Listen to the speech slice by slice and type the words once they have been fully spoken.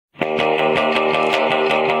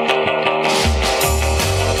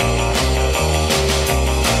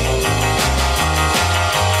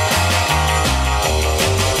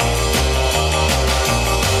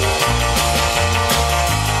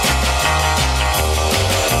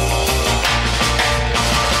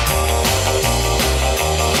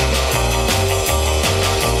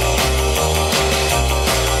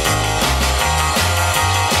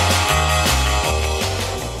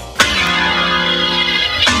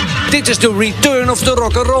Dit is de Return of the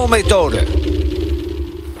Rock'n'Roll methode.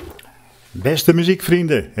 Beste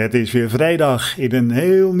muziekvrienden, het is weer vrijdag in een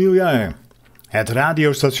heel nieuw jaar. Het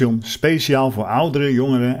radiostation speciaal voor ouderen,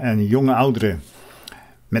 jongeren en jonge ouderen.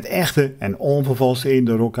 Met echte en onvervalste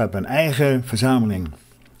Indo-rock uit mijn eigen verzameling.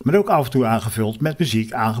 Maar ook af en toe aangevuld met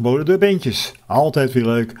muziek aangeboden door bandjes. Altijd weer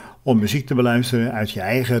leuk om muziek te beluisteren uit je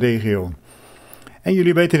eigen regio. En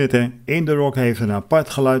jullie weten het hè, Indo-rock heeft een apart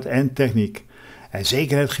geluid en techniek. En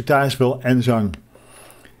zeker het gitaarspel en zang.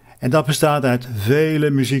 En dat bestaat uit vele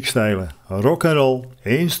muziekstijlen. Rock and roll,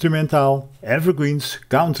 instrumentaal, evergreens,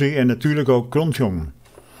 country en natuurlijk ook kronsjong.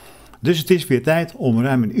 Dus het is weer tijd om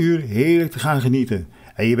ruim een uur heerlijk te gaan genieten.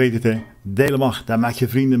 En je weet het hè, delen mag, daar maak je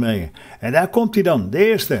vrienden mee. En daar komt hij dan, de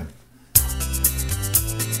eerste.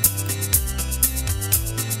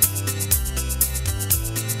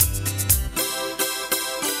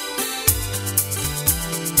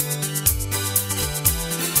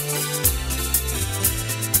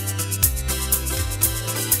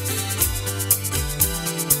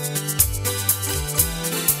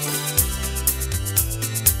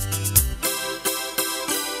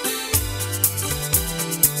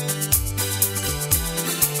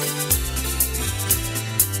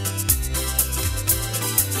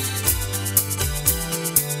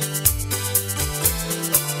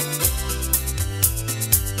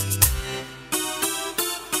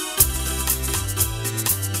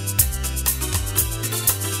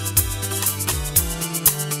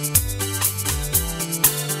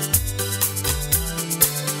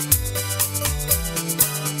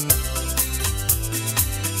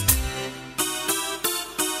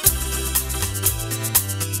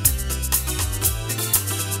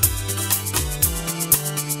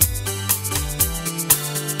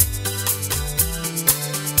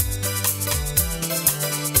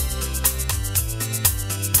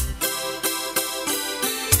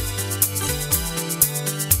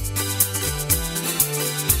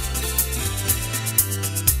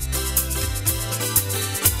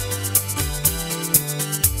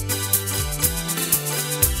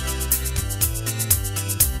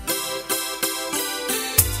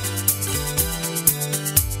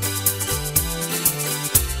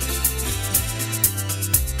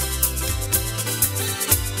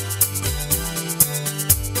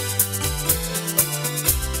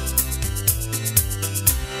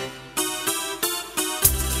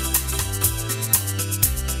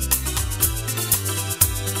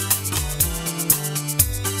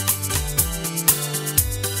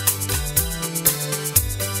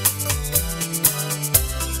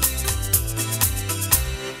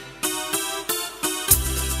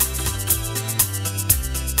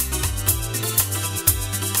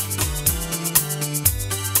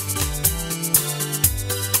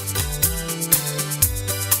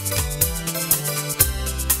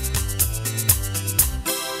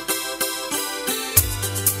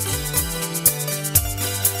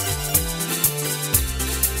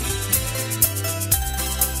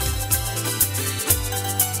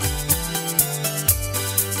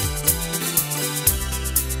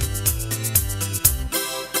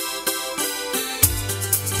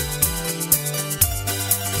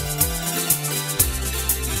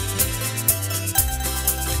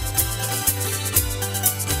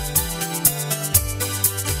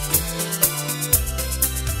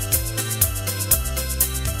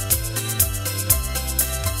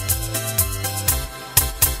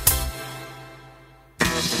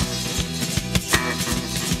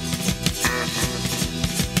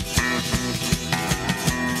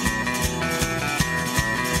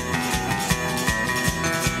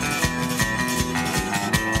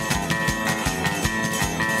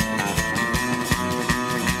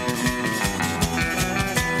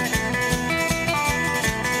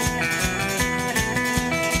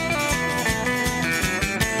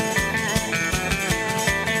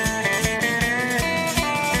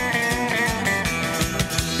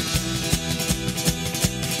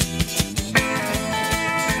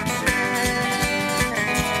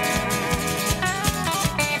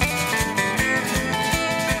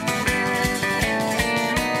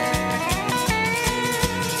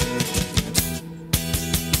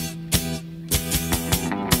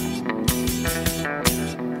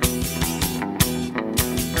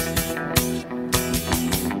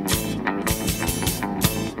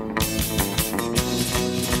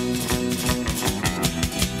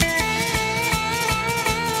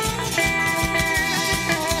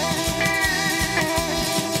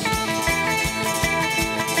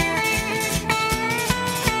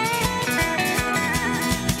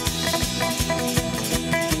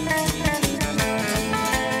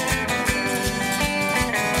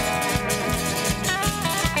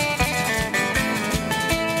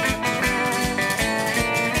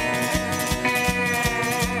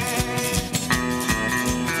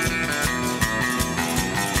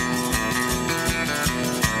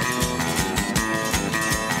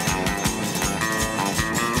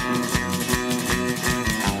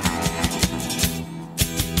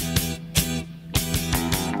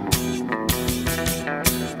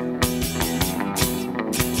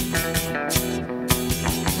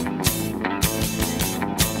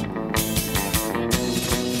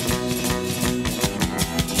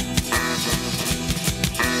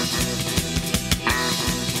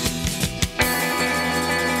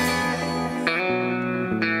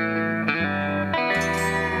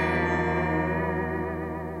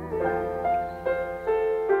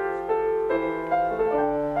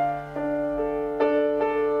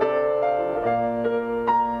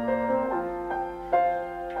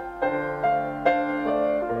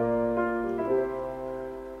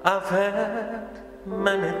 I've had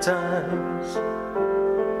many times,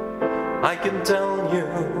 I can tell you,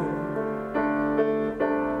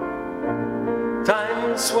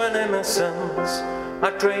 times when innocence I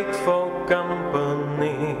trade for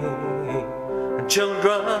company, and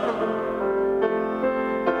children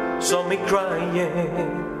saw me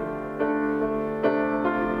crying.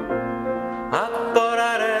 I thought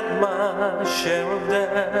I'd had my share of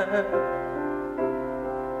that,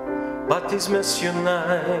 but these misty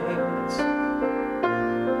nights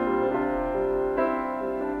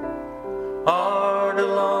are the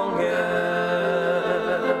longest.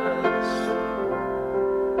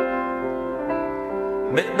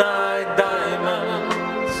 Midnight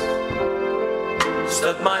diamonds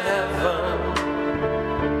stud my heaven,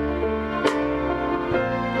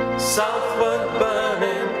 southward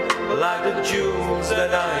burning like the jewels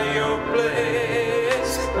that I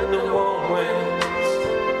placed in the warm winds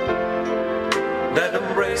that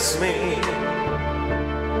embrace me,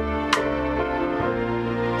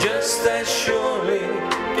 just as surely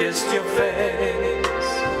kissed your face.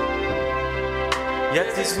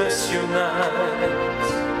 Yet these misty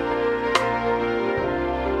nights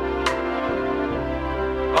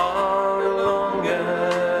are the longest.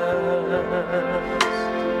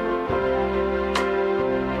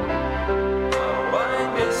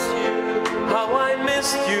 How I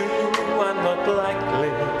missed you, I'm not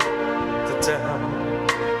likely to tell.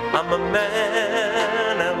 I'm a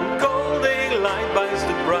man, and cold daylight buys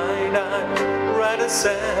the bride I'd rather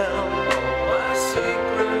sell.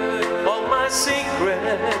 All my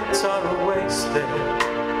secrets are a wasted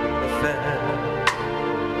affair.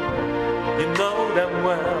 You know them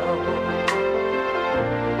well.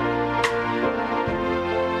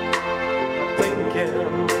 Thinking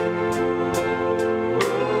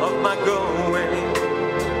of my going,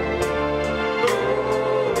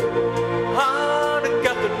 how to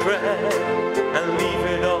cut the thread and leave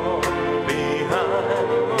it all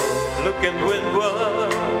behind. Looking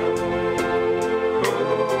windward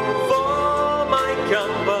for my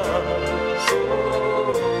compass,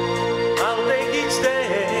 I'll take each day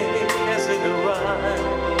as it arrives.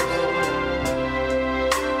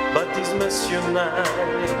 But these misty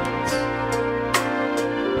nights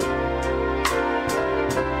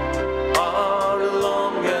are the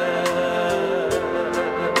longest.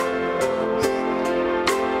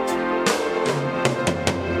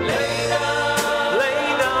 Lay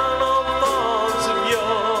down all thoughts of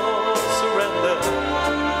your surrender.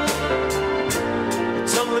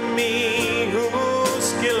 It's only me who's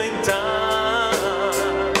killing time.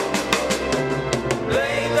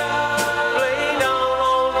 Lay down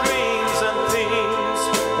all dreams and things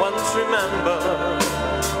once remembered.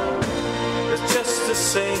 It's just a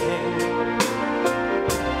saying,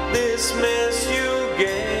 dismiss you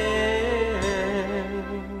again.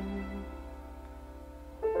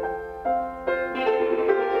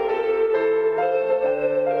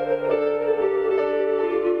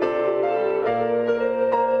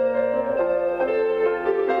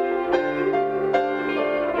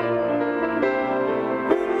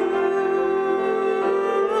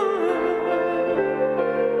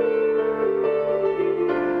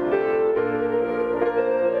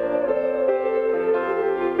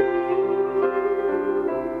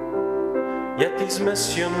 Yet these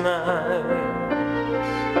misty nights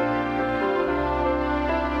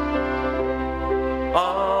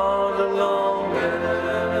are the longest.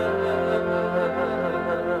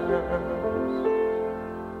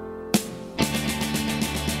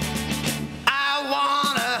 I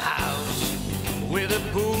want a house with a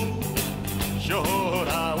pool, short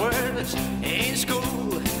hours in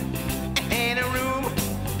school, and a room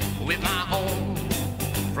with my own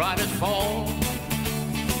private phone.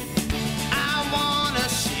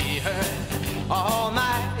 All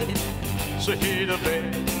night, so hit the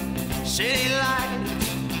bed, city lights,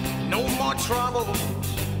 no more troubles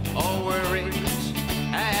or worries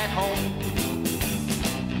at home.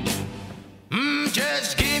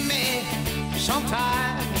 Just give me some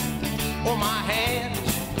time on my hands.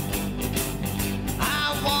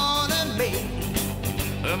 I wanna make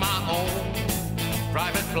my own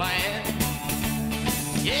private plan.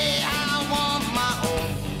 Yeah, I want my own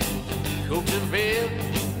Cookville.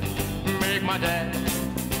 Make my dad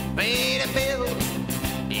pay the bill.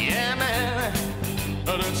 Yeah, man,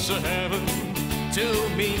 that's a heaven to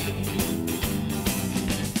me.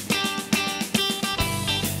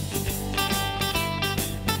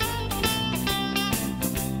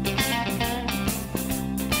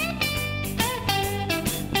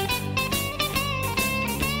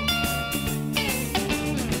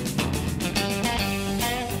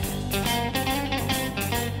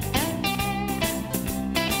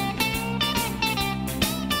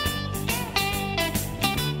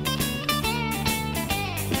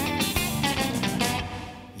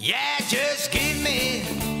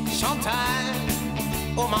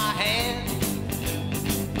 hand.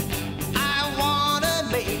 I wanna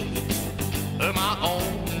make my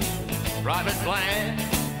own private plan.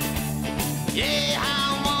 Yeah,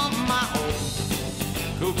 I want my own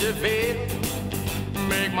coupe de ville,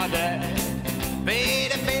 make my dad pay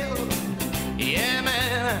the bill. Yeah,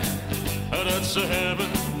 man, that's a heaven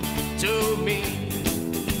to me.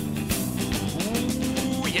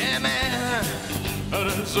 Ooh, yeah, man,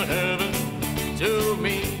 that's a heaven to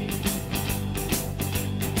me.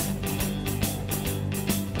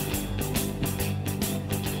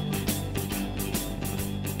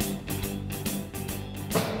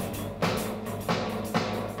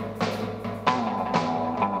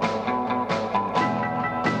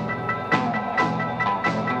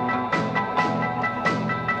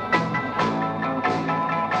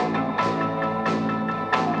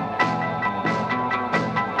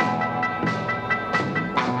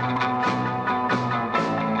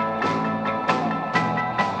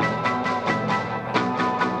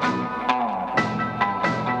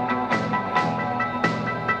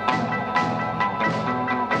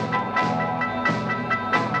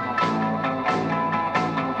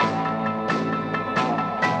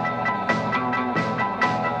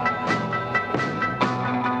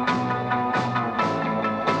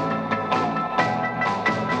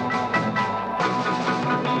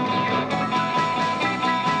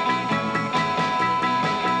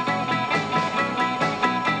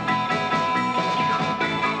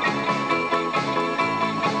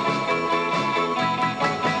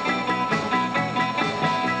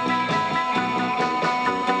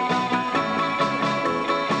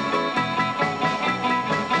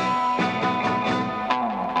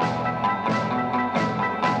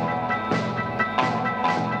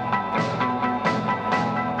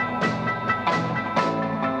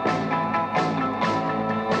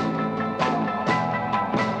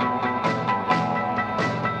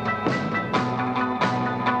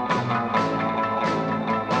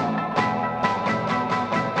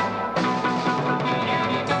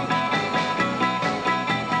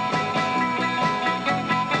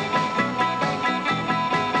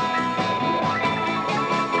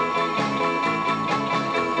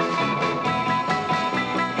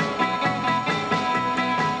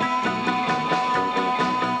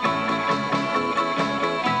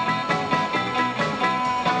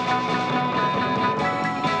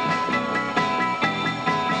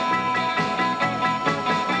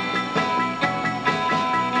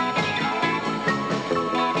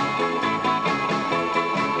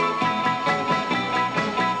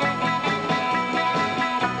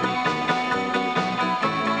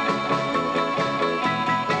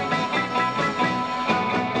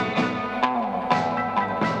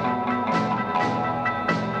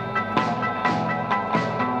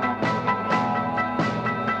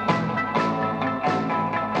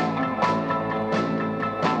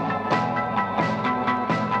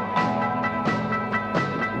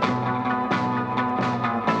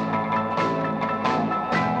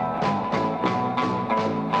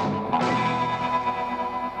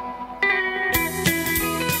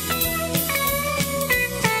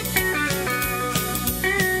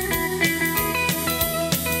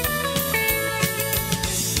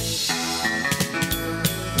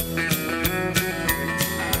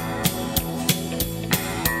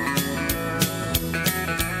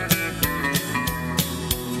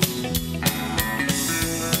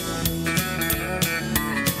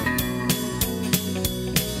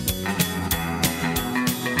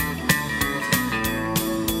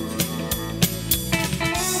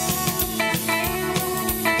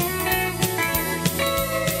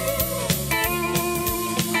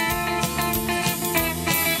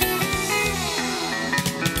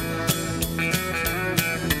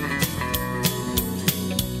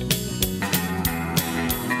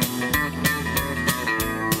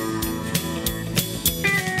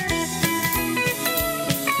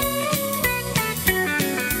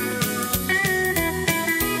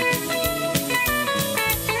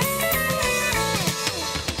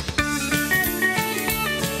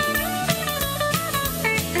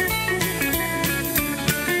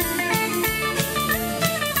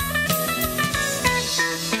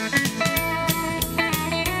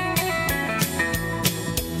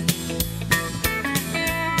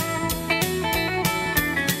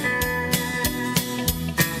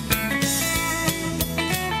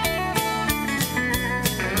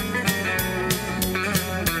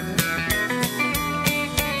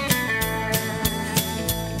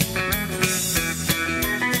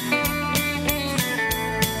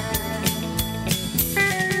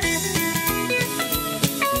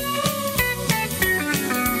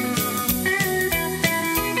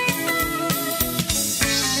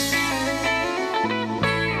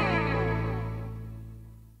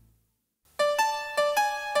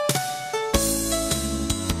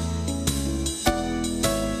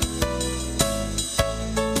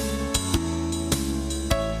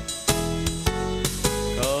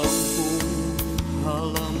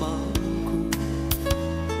 halamanku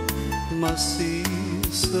masih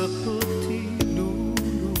seperti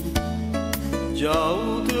dulu,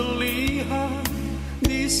 jauh terlihat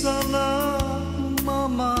di sana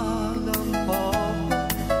mama dan papa.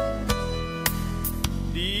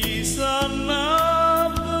 Di sana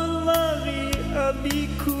berlari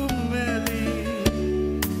adikku Mary,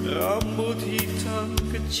 rambut hitam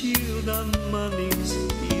kecil dan manis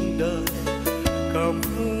indah,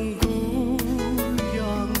 kampungku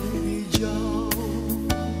yang hijau.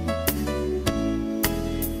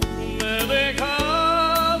 Mereka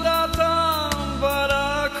datang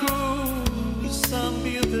padaku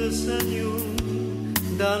sambil tersenyum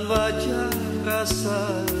dan wajah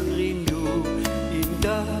rasa rindu,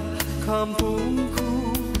 indah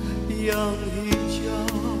kampungku yang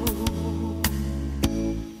hijau.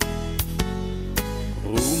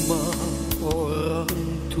 Rumah orang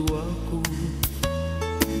tuaku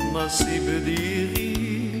masih berdiri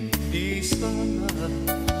di sana,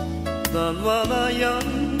 dan warna yang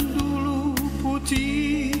dulu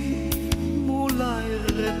putih mulai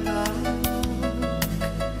retak.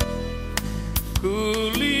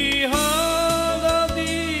 Kulihat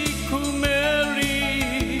adikku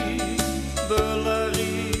Mary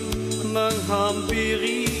berlari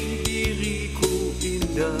menghampiri diriku,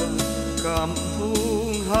 indah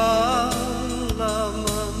kampung halamanku.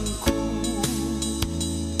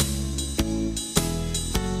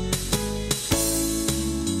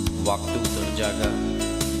 Waktu terjaga,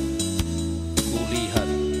 kulihat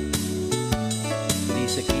di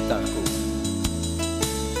sekitarku,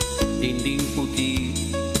 dinding putih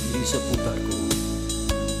di seputarku.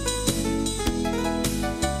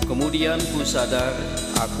 Kemudian ku sadar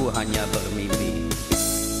aku hanya bermimpi,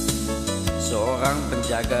 seorang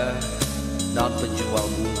penjaga dan penjual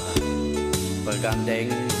bunga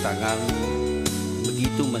bergandeng tangan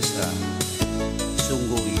begitu mesra,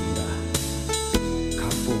 sungguh indah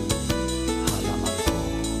kampung halamanku.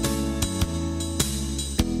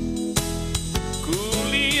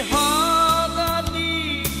 Kulihat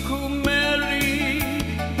adikku Mary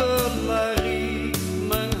berlari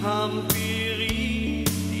menghampiri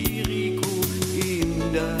diriku,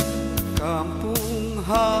 indah kampung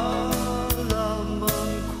halamanku.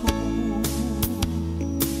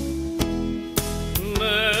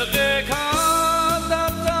 Mereka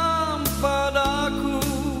datang padaku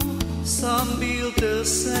sambil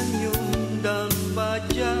tersenyum dan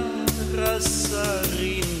wajah rasa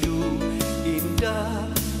rindu, indah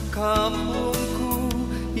kampungku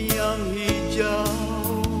yang hijau.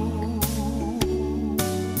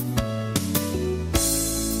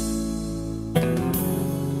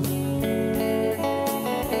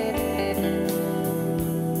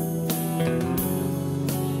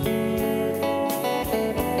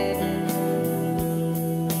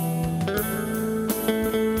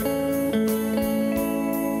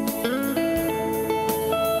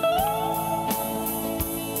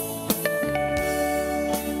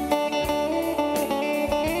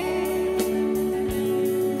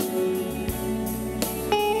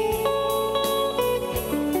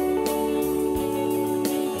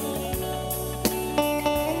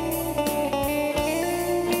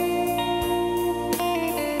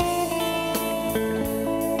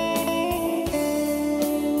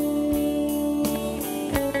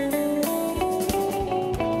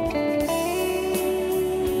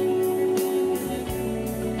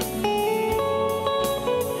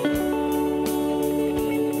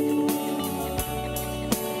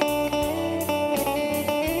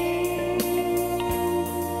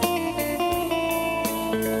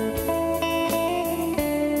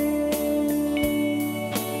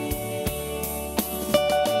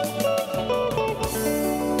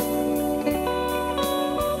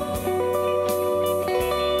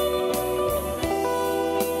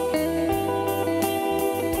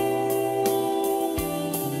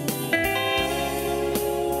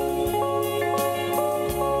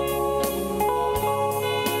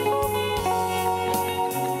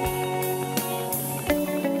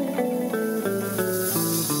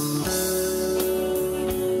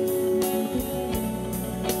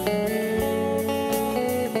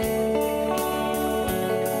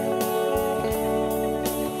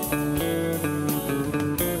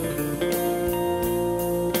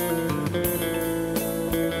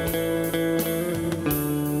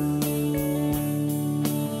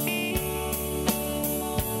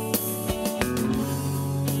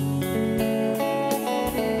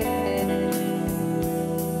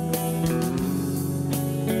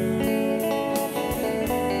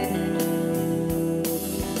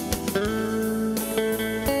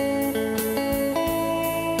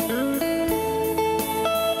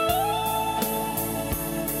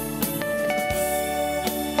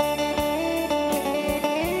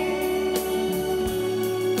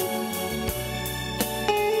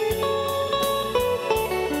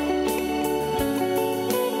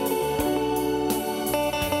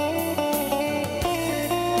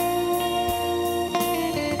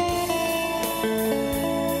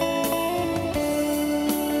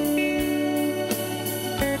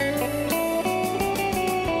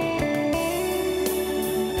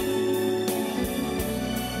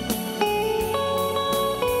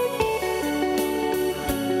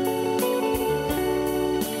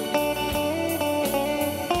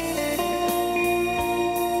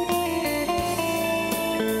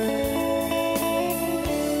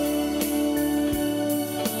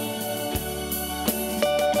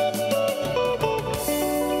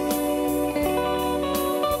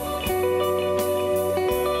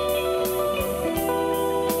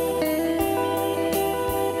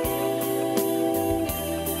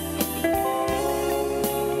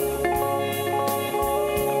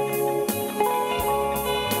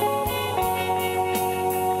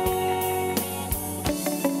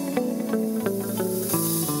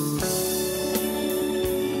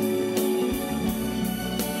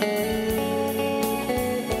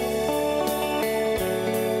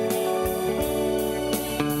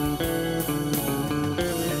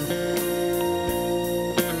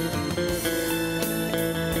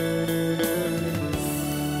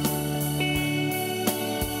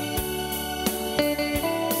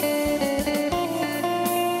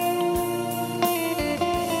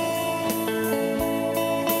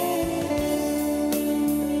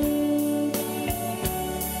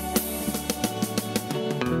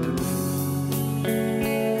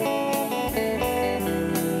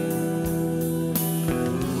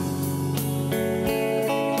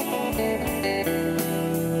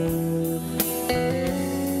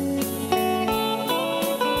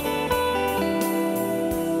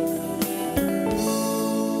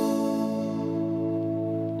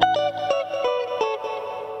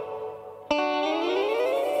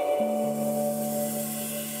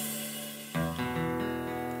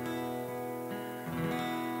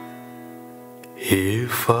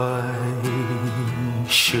 If I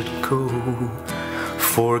should go,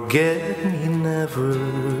 forget me never.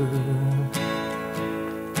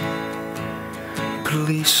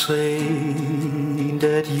 Please say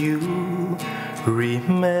that you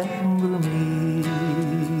remember me.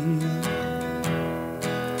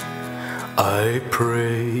 I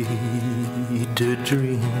pray the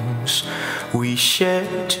dreams we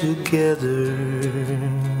shared together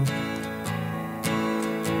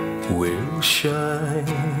will shine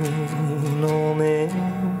on in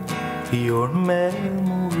your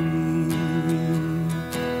memory.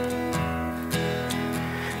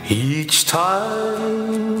 Each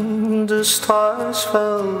time the stars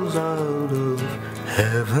fell out of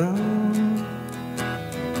heaven,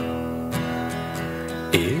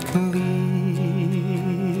 it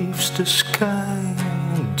leaves the sky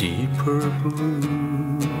deeper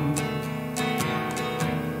blue.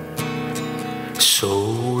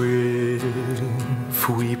 So if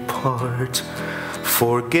we part,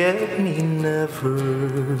 forget me never,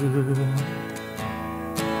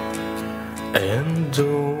 and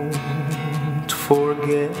don't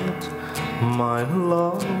forget my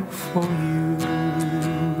love for you.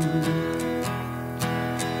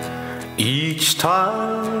 Each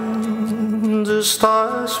time the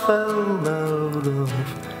stars fell out of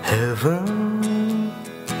heaven,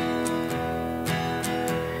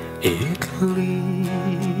 it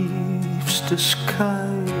leaves the sky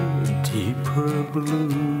deeper blue.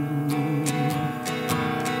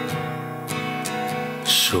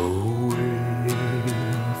 So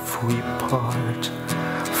if we part,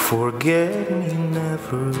 forget me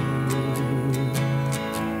never,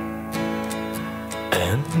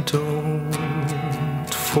 and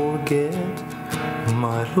don't forget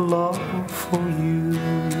my love for you.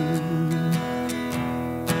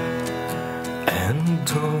 And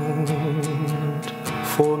don't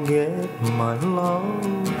forget my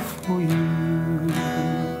love for you.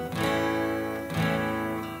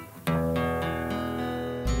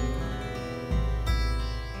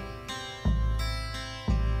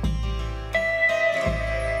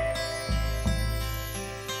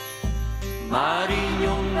 Mari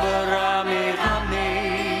nyong beramai-ramai,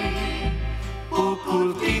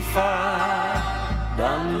 pukul tifa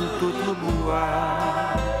dan tutup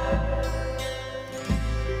buah.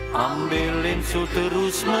 Ambil lensu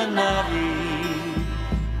terus menari,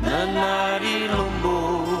 menari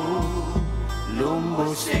lombo,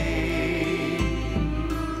 lombo se.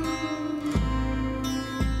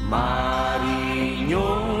 Mari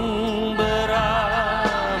nyong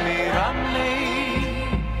beramai-ramai,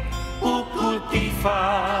 pukul tifa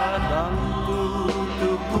dan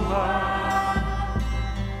tutup buah.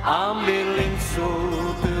 Ambil lensu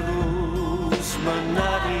terus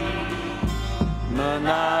menari,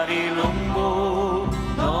 menari lombo,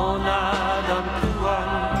 nona dan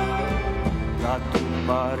tuan. Ratu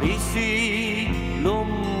Parisi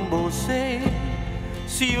lombo se,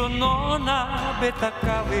 sio nona beta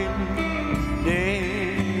kawin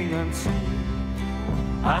dengan se.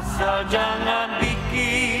 Asal jangan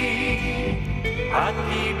bikin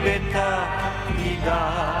hati beta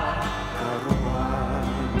tidak karuan.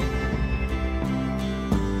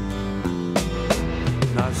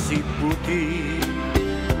 Nasi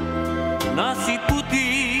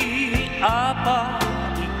putih apa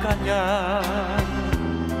ikannya?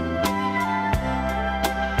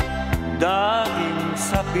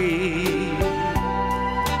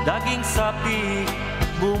 Daging sapi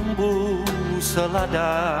bumbu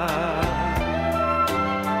selada.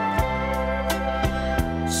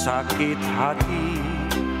 Sakit hati,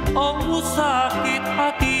 oh sakit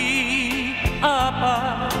hati,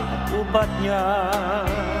 apa obatnya?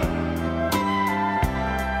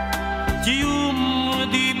 Cium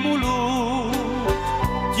di mulut,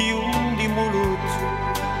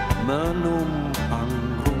 menumpang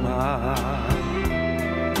rumah.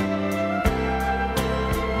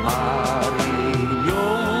 Mari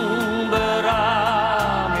nyong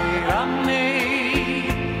beramai-ramai,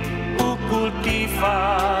 pukul tifa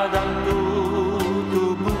dan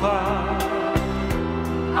tutup buah.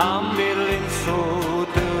 Ambil lensu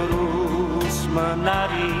terus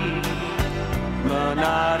menari,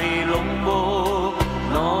 menari lombo,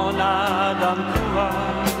 nona dan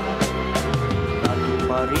tuan. Ratu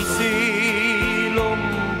Parisi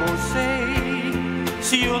lombo se,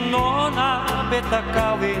 sio nona beta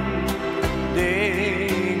kawin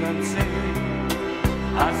dengan se.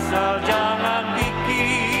 Asal jangan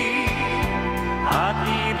bikin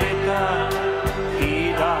hati beta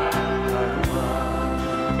tidak karuan.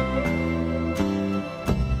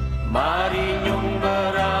 Mari nyong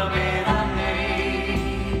beramai-ramai,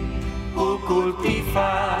 pukul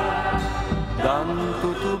tifa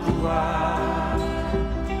tutup buah.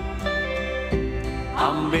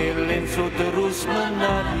 Ambil lenso terus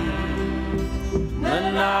menari,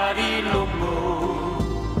 menari lumbu,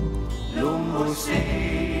 lumbu sih.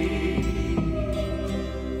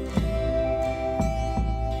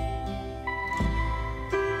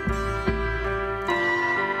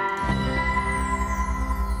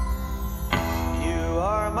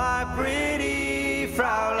 My pretty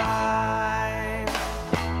Fraulein,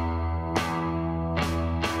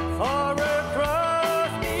 far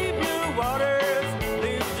across the blue waters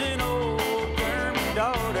lives an old German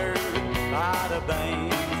daughter by the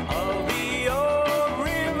banks of the old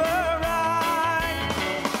river Rhine,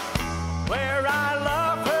 where I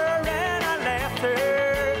love her and I left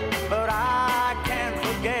her, but I can't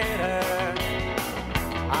forget her.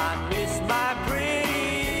 I miss my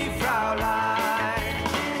pretty Fraulein.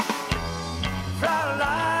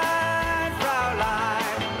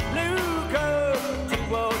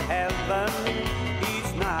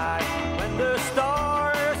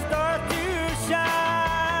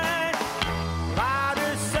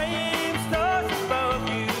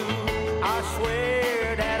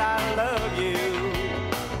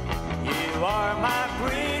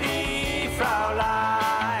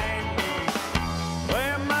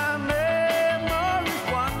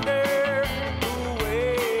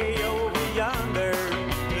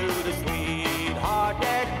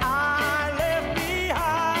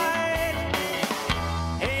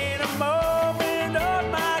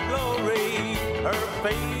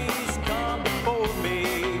 Face come before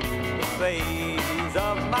me, the face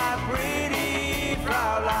of my pretty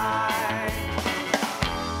Fraulein.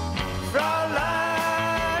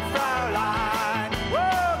 Fraulein, Fraulein,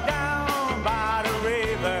 walk down by the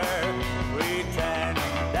river, pretend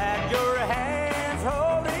that your hands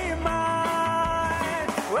holding mine.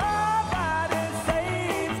 Well, by the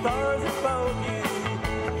same stars above you,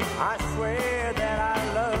 I swear that I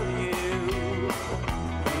love you.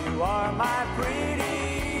 You are my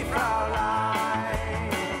pretty Fraulein.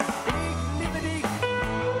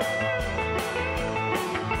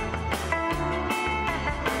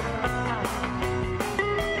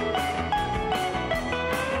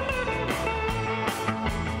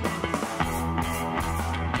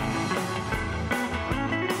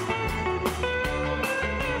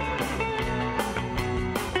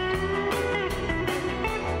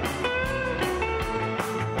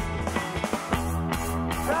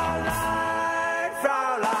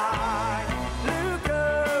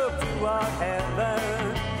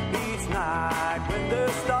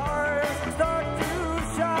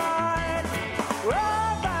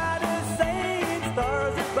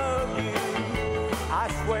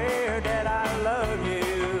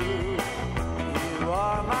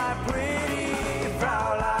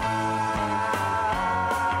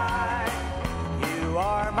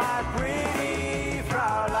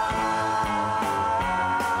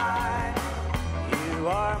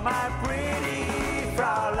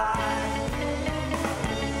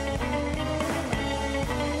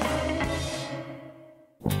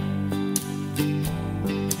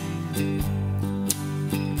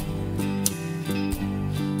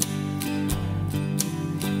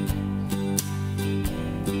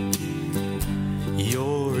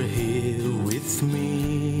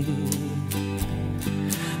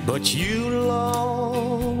 But you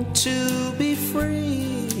long to be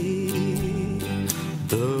free.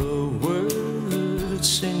 The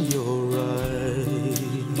words in your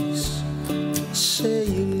eyes say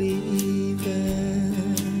you're leaving.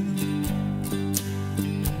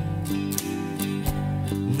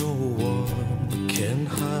 No one can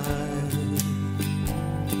hide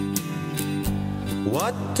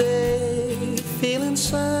what they feel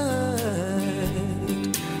inside.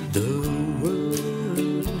 The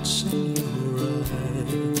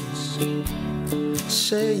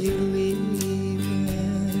say you're leaving.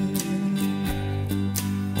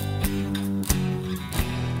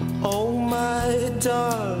 Oh my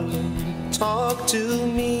darling, talk to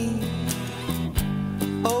me.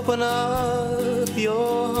 Open up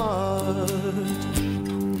your heart.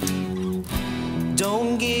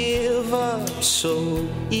 Don't give up so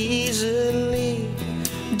easily.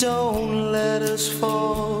 Don't let us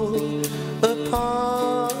fall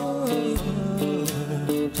apart.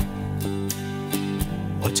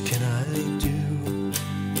 What can I do?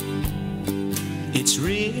 It's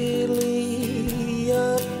really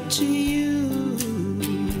up to you.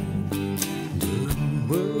 The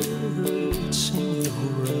words in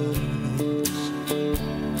your eyes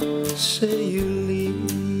say you're leaving.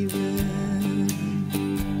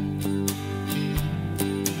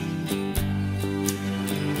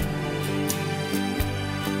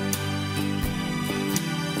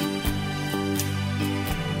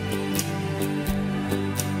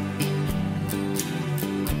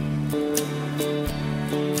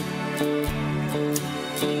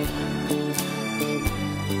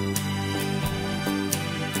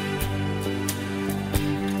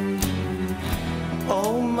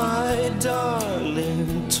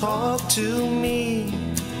 darling, talk to me.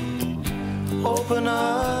 Open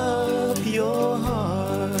up your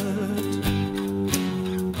heart.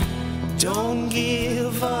 Don't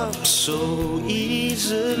give up so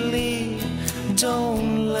easily.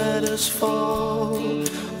 Don't let us fall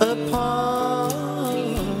apart.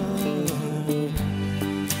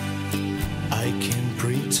 I can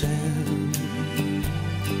pretend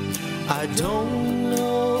I don't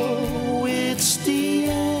know it's the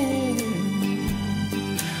end.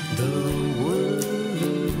 The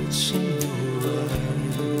words in your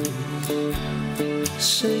eyes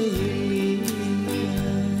say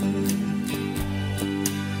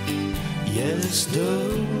yes, the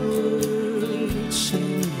words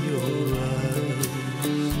in your eyes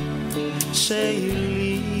say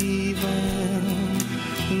leaving,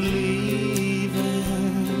 leaving.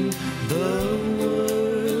 The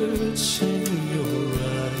words in your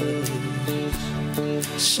eyes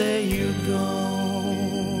say you're gone.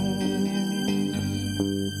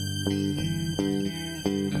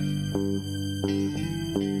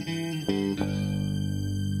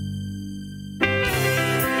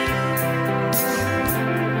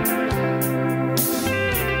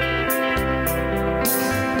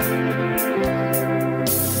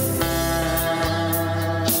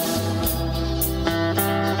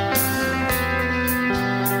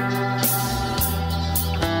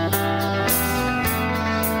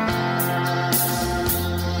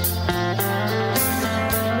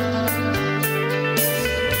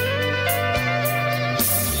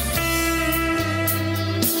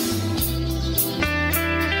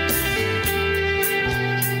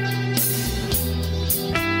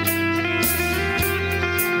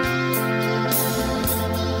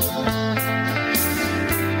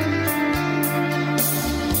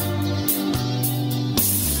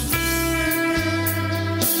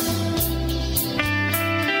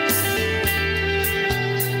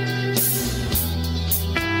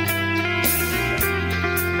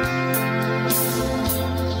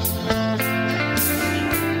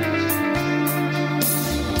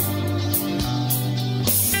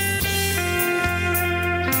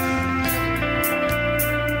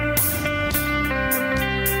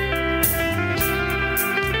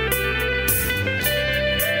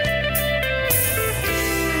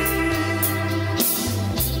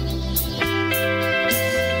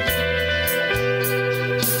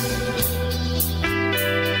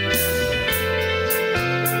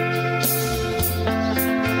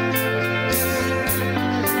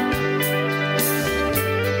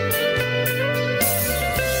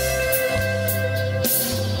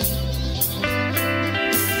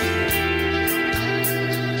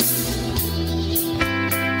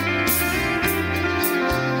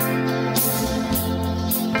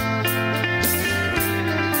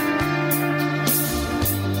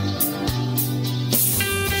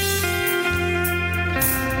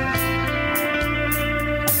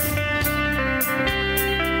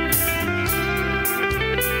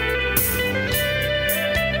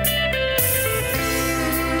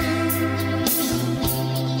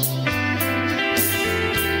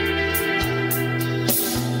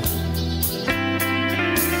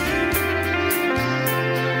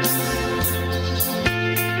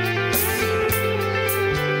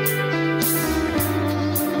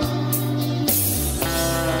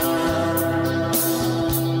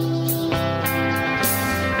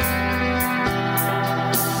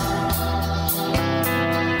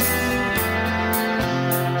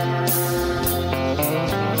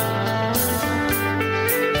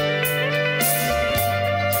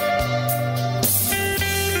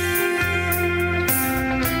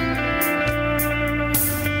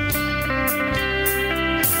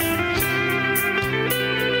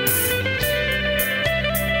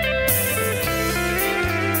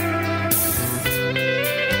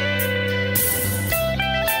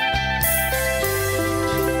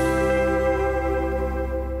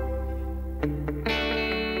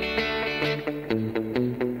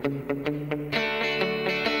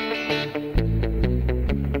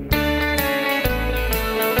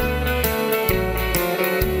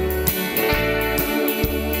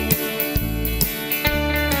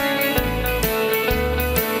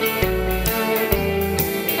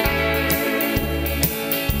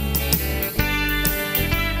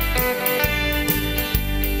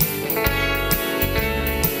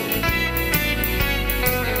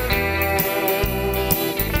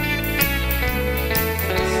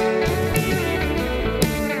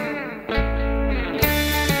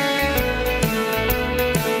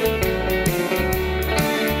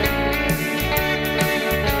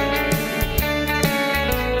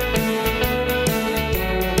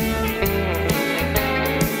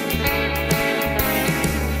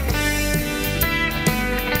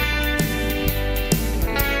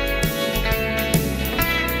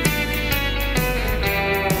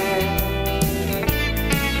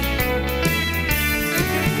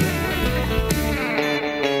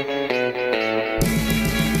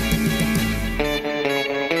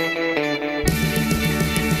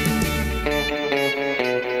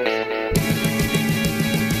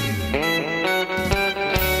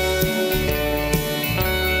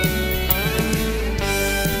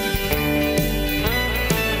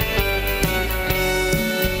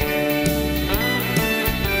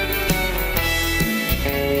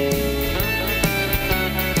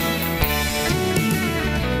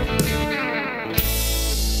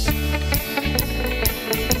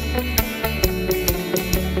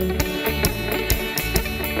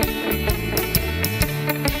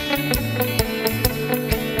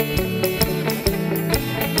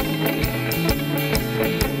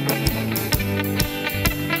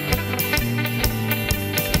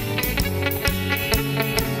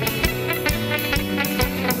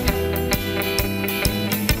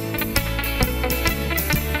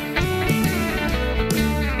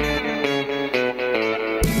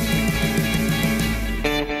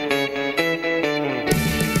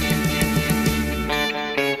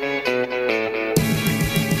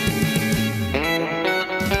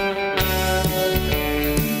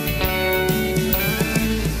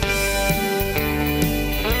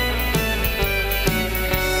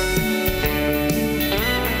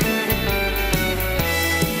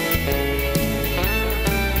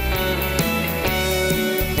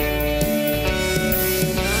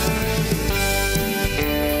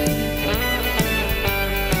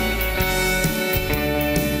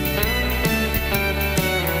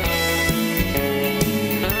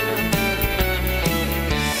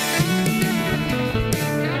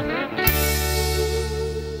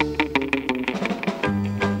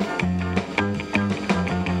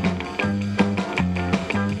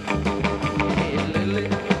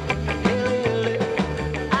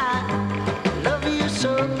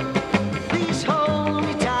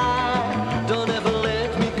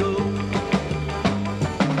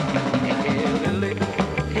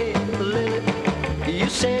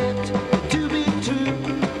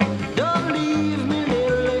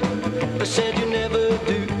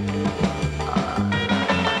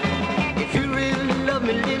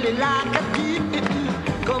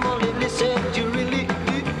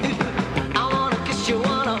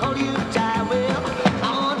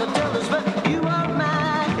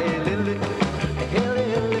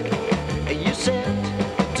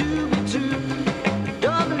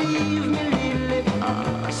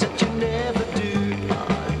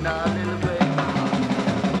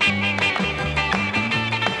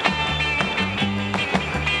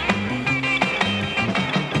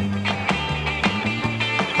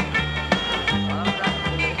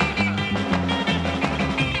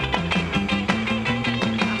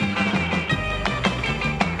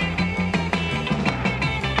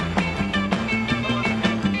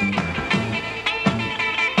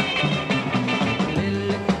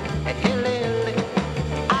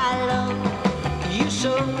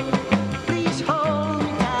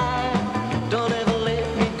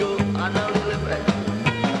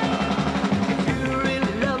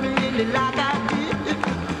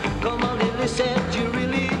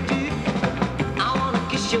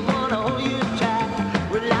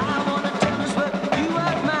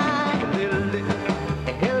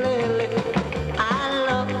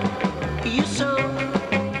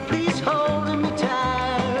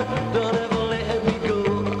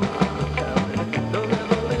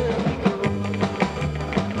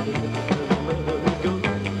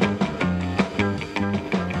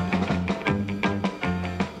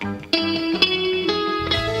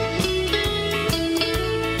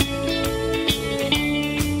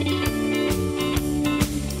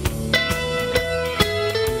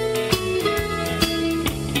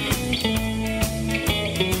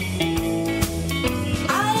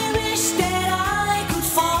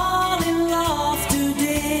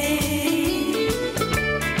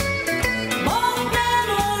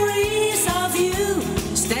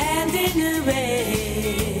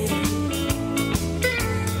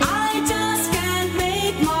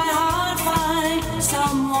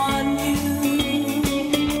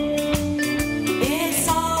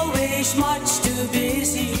 always much too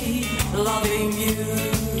busy loving you.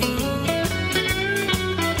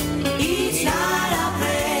 Each night I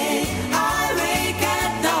pray, I wake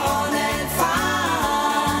at dawn and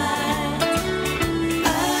find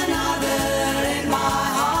another in my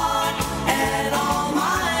heart and on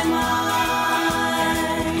my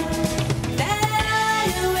mind. Then I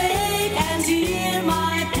awake and hear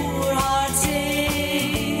my poor heart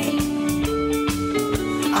sing.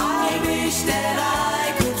 I wish that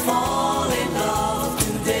I could fall in love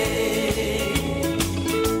today.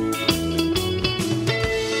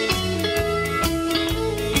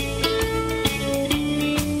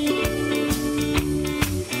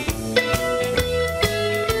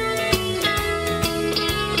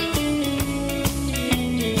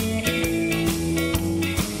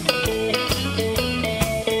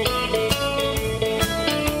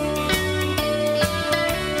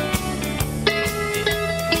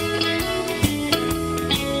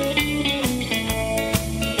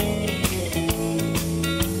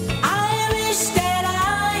 I wish that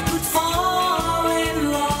I could fall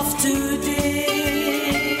in love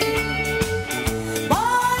today.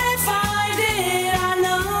 But if I did, I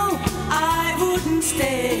know I wouldn't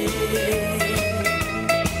stay.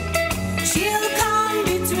 She'll come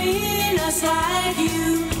between us like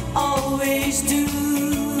you always do.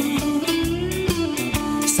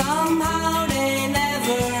 Somehow they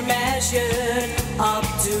never measured up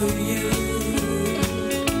to you.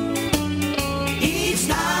 Each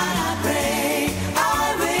night I pray,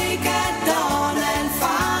 I wake at dawn and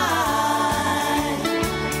find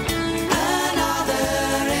another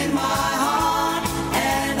in my heart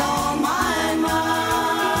and on my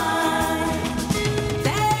mind.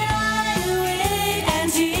 Then I awake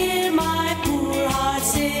and hear my poor heart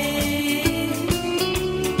sing.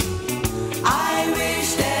 I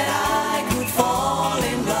wish that I could fall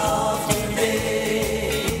in love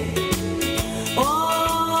today.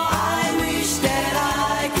 Oh, I wish that I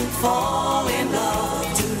could fall in love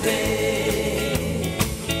today.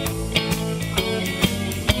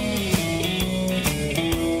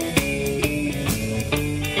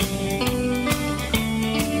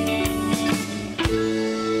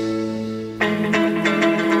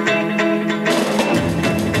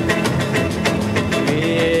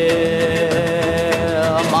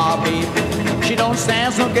 Yeah, my baby, she don't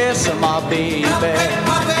stand no kissing, my baby.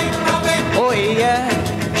 Oh yeah,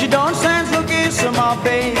 she don't stand no kissing, my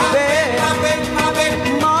baby.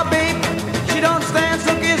 My baby, she don't stand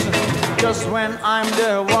no kissing. Just when I'm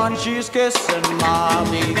the one she's kissing, my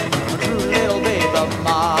baby, a true little baby,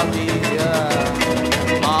 my baby,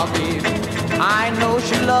 my baby. I know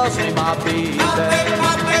she loves me, my baby.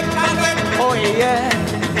 Oh yeah,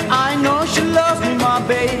 I know she loves me, my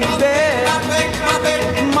baby.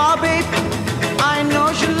 My baby, I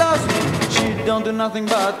know she loves me. She don't do nothing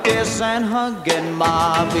but kiss and hug and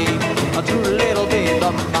my baby, a true little baby,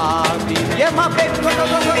 my baby. Yeah, my baby, go, go,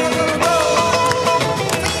 go, go, go, go, go.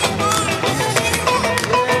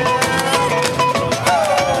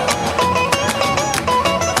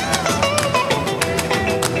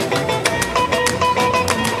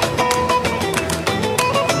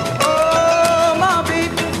 Oh, my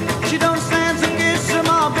baby, she don't stand to kiss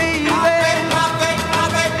my baby.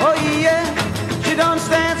 Oh yeah, she don't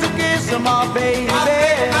stand to kiss my baby.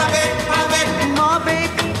 My baby,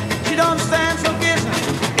 she don't stand to kiss.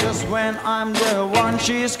 Just when I'm the one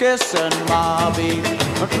she's kissing, my baby,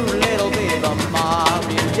 a true little baby, my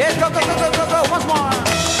baby. Yeah, go, go, go, go, go, go, once more.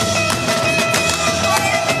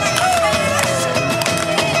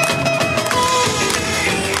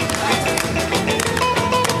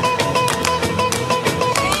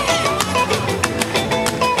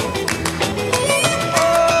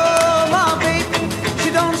 Oh, my baby, she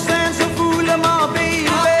don't stand so fool, my baby.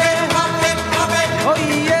 Oh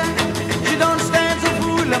yeah, she don't stand so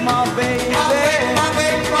fool, my baby.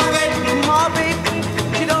 My baby,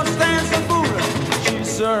 she don't stand so fool.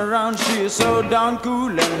 She's around, she's so darn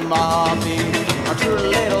cool and my baby, a true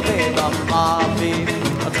little baby, my baby,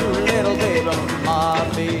 a true little baby, my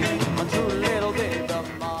baby, a true little baby,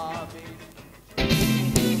 my baby.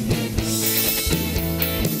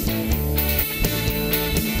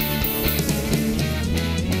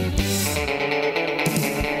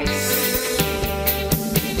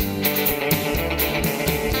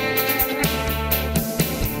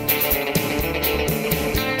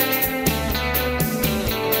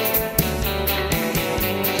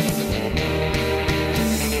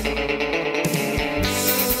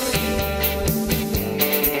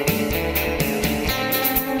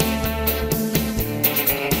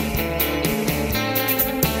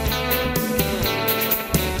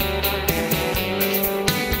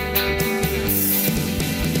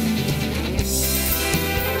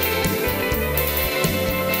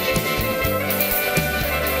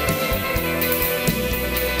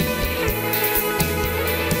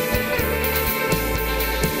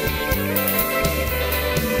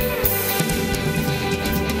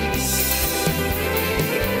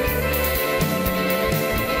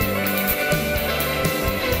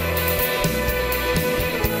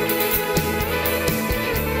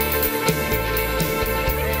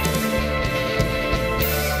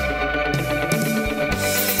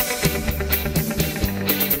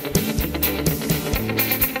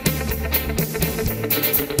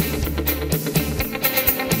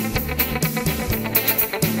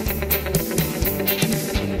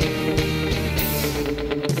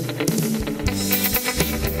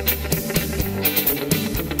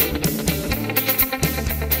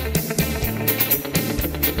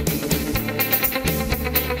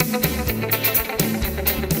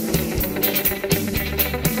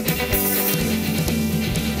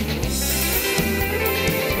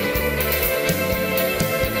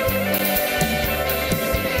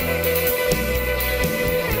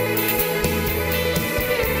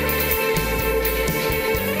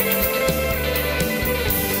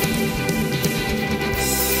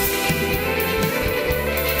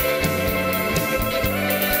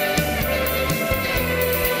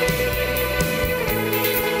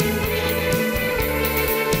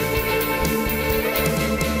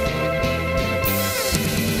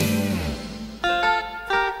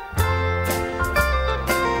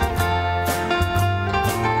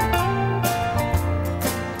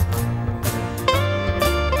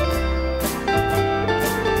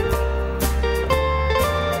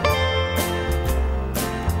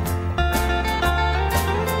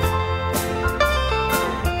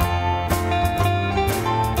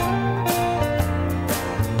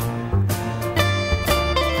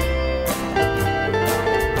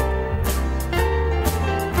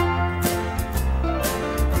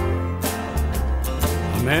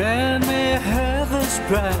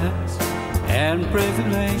 grass and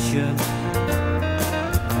privilege.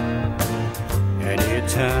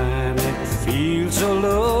 Anytime it feels so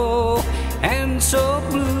low and so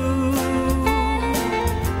blue,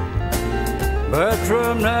 but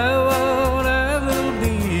from now on I will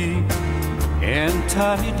be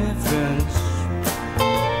entirely different.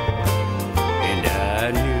 And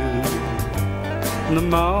I knew the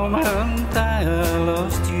moment I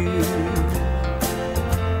lost you,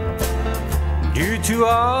 due to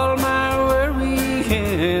all my worry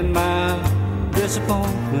and my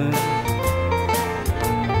disappointment.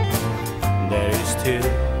 There is still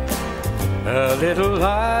a little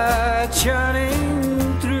light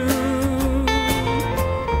shining through.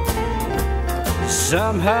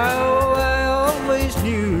 Somehow I always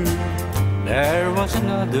knew there was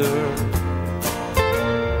another,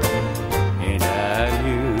 and I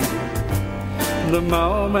knew the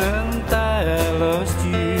moment I lost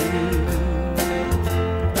you.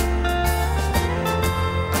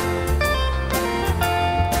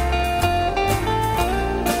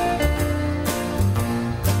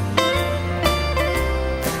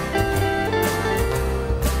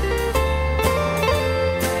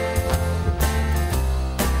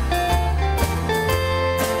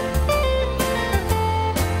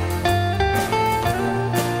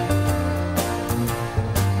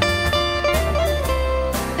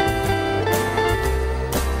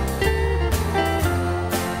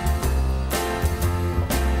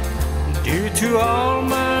 Due to all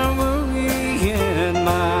my worry and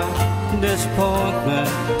my disappointment,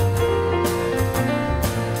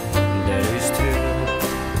 there is still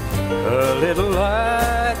a little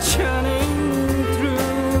light shining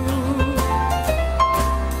through.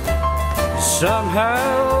 Somehow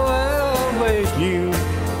I always knew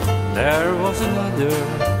there was another,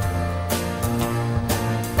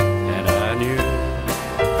 and I knew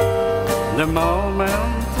the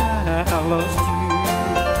moment I lost you.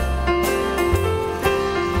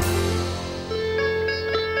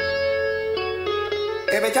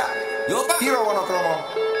 Beca, Yo, Pak. piro Wonokromo?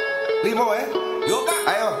 5 Yo, Pak.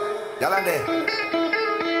 Ayo, jalan deh.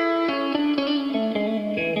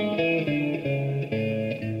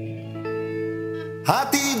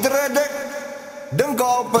 Hati dredeg,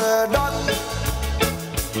 dengkol pedot.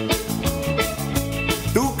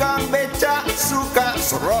 Tukang beca suka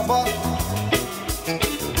serobot.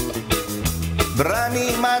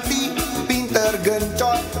 Berani mati, pinter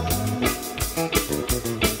gencot.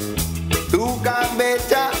 Tukang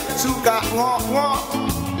beca suka ngok-ngok.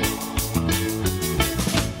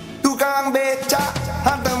 Tukang beca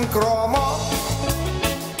hantem kromo.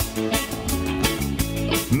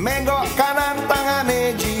 Menggok kanan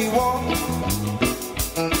tangane jiwo.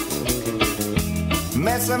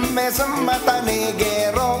 Mesem-mesem matane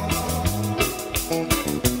gero.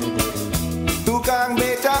 Tukang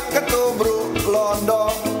beca ketubruk londo.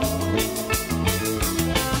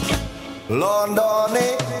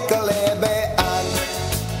 Londone kelebean.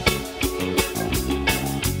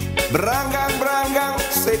 Beranggang-beranggang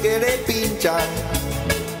segede pincang.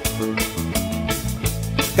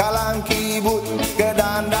 Kalang kibut ke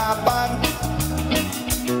dandapan.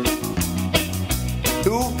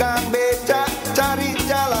 Tukang beca cari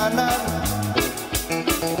jalanan.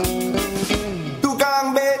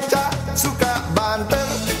 Tukang beca suka banter.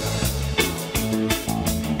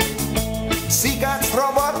 Sikat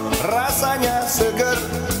robot rasanya seger.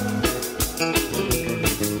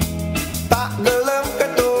 Tak gelem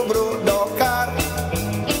ketubruk dokar.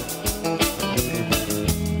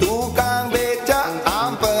 Tukang beca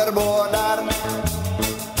amper bodar.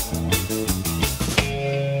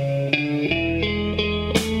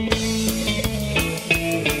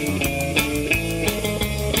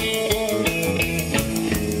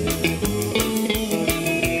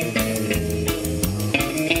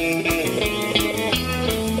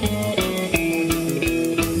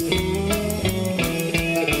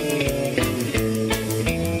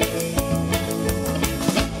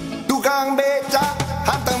 Tukang beca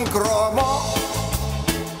hantem kromo.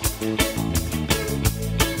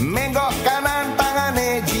 Menggok kanan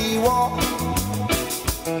tangane jiwo.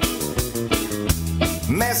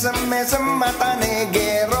 Mesem-mesem matane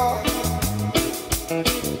gero.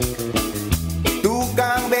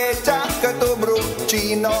 Tukang beca ketubruk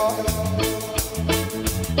Cino.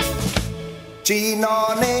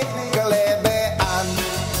 Cinone kelebean.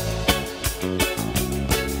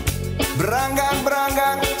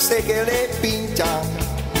 Beranggang-beranggang segede pincang.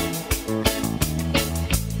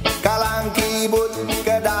 Kalang kibut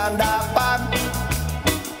ke dandapan.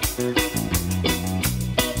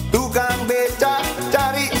 Tukang beca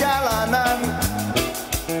cari jalanan.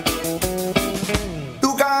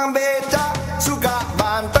 Tukang beca suka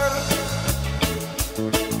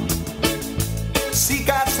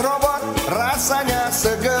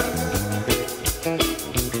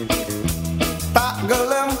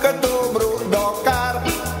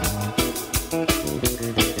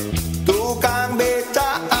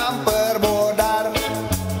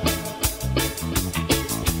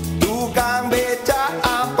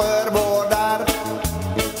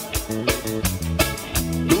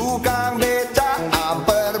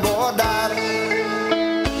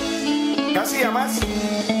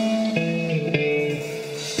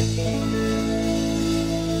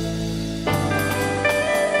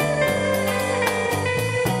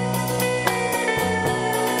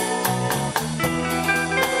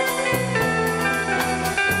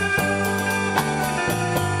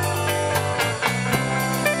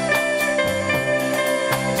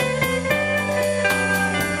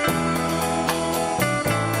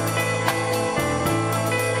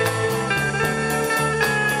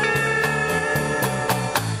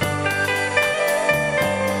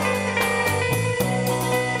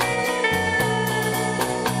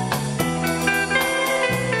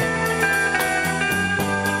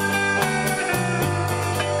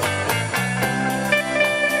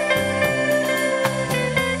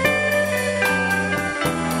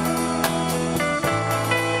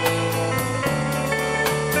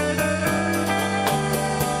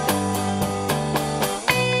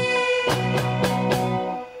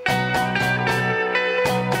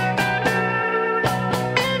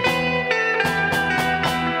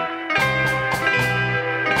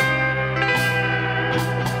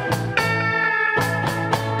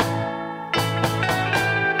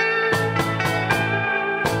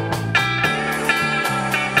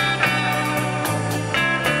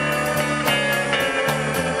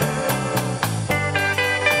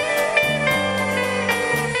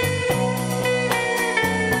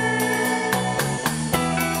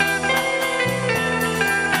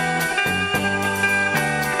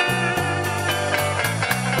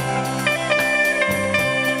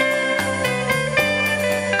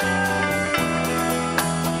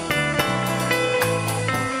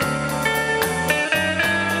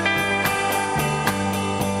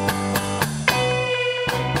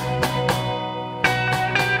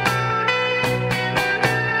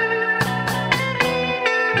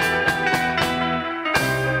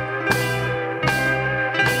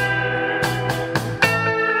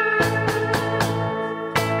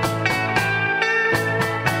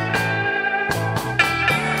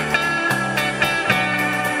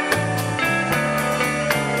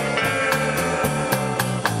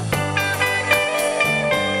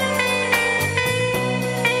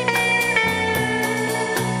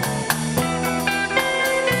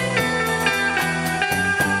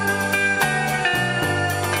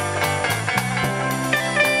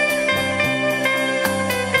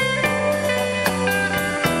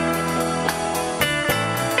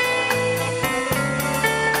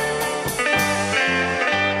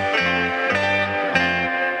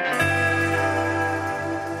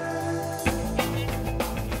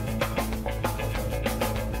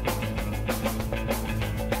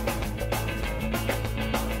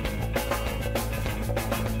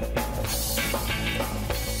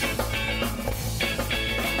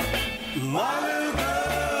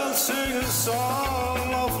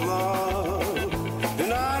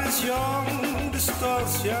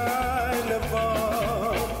shine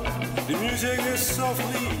above. The music is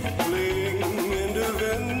softly playing in the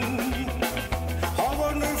wind. How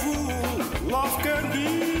wonderful love can be.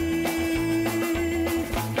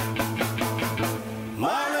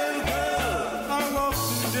 My little girl, I love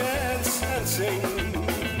to dance and sing.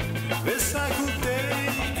 Wish I could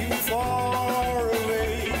take you far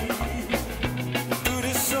away to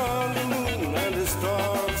the sun, the moon, and the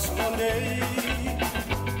stars one day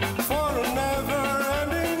for a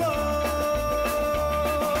never-ending love.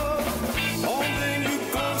 Holding you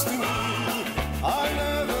close to me, I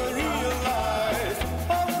never realized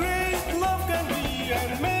how great love can be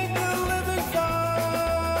and make a living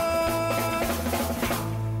fun.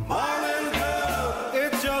 My little girl,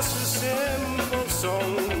 it's just a simple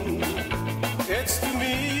song. It's to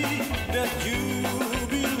me that you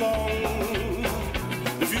belong.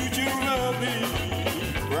 The future will be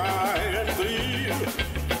bright and clear.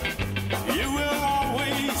 You will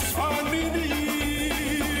always find me near.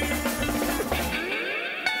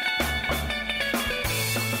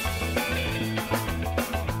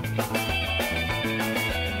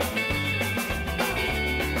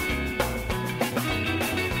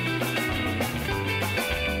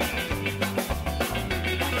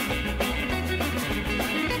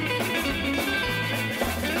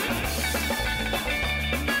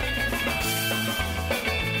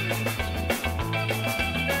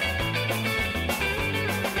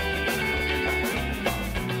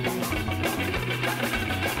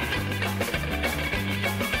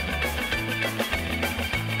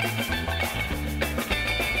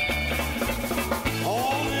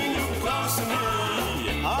 Holding you close to me,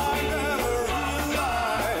 I never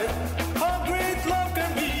realized how great love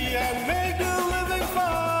can be and make a living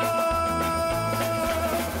fun.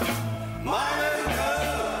 My little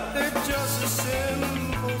girl, it's just a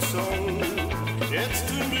simple song. It's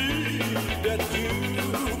to me that you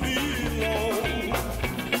belong.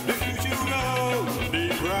 The future will be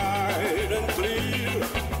bright and clear.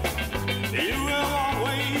 You will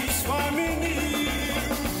always find me near.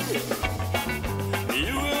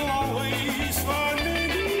 You will always find me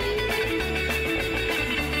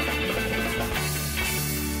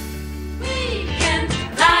Weekend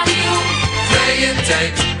radio. Vrije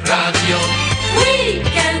tijd radio.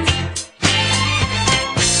 Weekend